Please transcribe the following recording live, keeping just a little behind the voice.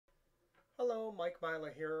Hello, Mike Mila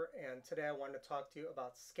here, and today I wanted to talk to you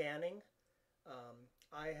about scanning.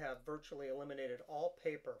 I have virtually eliminated all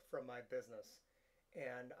paper from my business,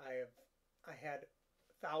 and I had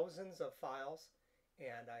thousands of files,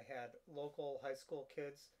 and I had local high school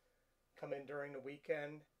kids come in during the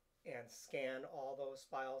weekend and scan all those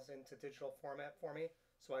files into digital format for me,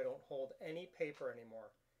 so I don't hold any paper anymore.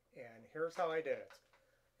 And here's how I did it.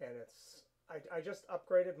 And I just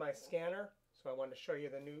upgraded my scanner, so I wanted to show you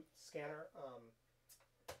the new scanner.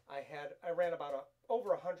 I ran about over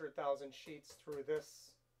 100,000 sheets through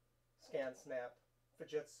this Scansnap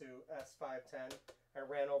Fujitsu S510. I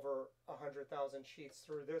ran over 100,000 sheets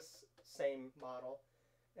through this same model,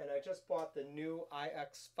 and I just bought the new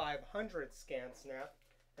ix500 Scansnap,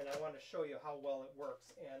 and I want to show you how well it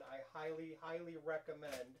works. And I highly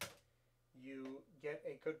recommend you get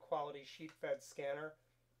a good quality sheet fed scanner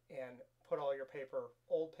and put all your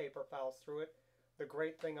old paper files through it. The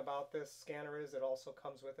great thing about this scanner is it also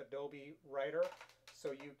comes with Adobe Writer,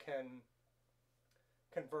 so you can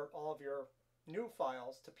convert all of your new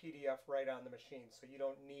files to PDF right on the machine, so you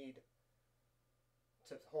don't need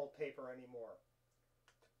to hold paper anymore.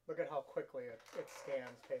 Look at how quickly it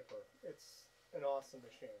scans paper. It's an awesome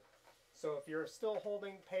machine. So if you're still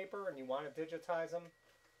holding paper and you want to digitize them,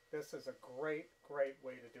 this is a great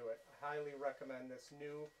way to do it. I highly recommend this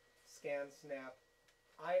new Scansnap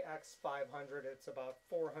ix500. It's about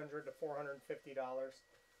 $400 to $450.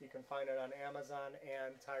 You can find it on Amazon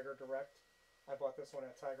and Tiger Direct. I bought this one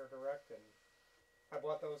at Tiger Direct, and I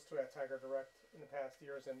bought those two at Tiger Direct in the past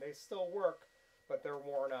years, and they still work, but they're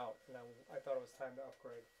worn out, and I thought it was time to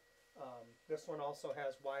upgrade. This one also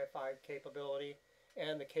has Wi-Fi capability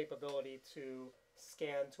and the capability to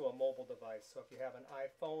scan to a mobile device. So if you have an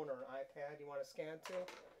iPhone or an iPad you want to scan to,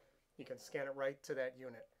 you can scan it right to that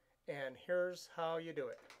unit. And here's how you do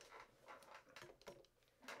it.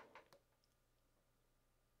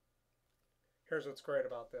 Here's what's great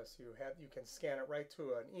about this. You can scan it right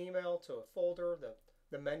to an email, to a folder.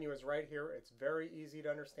 The menu is right here. It's very easy to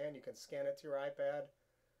understand. You can scan it to your iPad,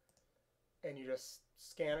 and you just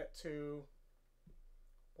scan it to,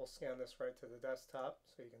 we'll scan this right to the desktop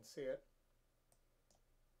so you can see it.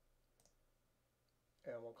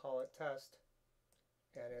 And we'll call it test.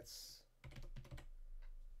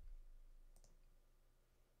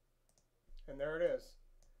 And there it is.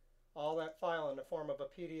 All that file in the form of a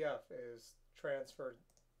PDF is transferred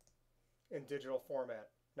in digital format.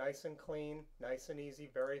 Nice and clean, nice and easy,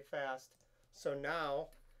 very fast. So now,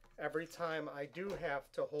 every time I do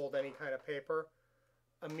have to hold any kind of paper,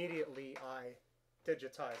 immediately I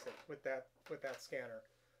digitize it with that scanner.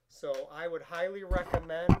 So I would highly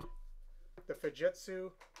recommend the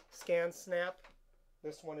Fujitsu Scansnap.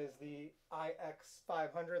 This one is the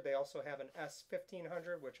ix500. They also have an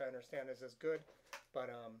S1500, which I understand is as good, but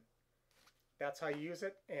that's how you use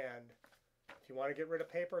it. And if you want to get rid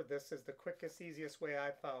of paper, this is the quickest, easiest way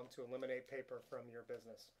I've found to eliminate paper from your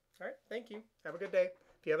business. All right, thank you. Have a good day.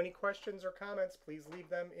 If you have any questions or comments, please leave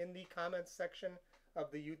them in the comments section of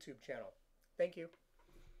the YouTube channel. Thank you.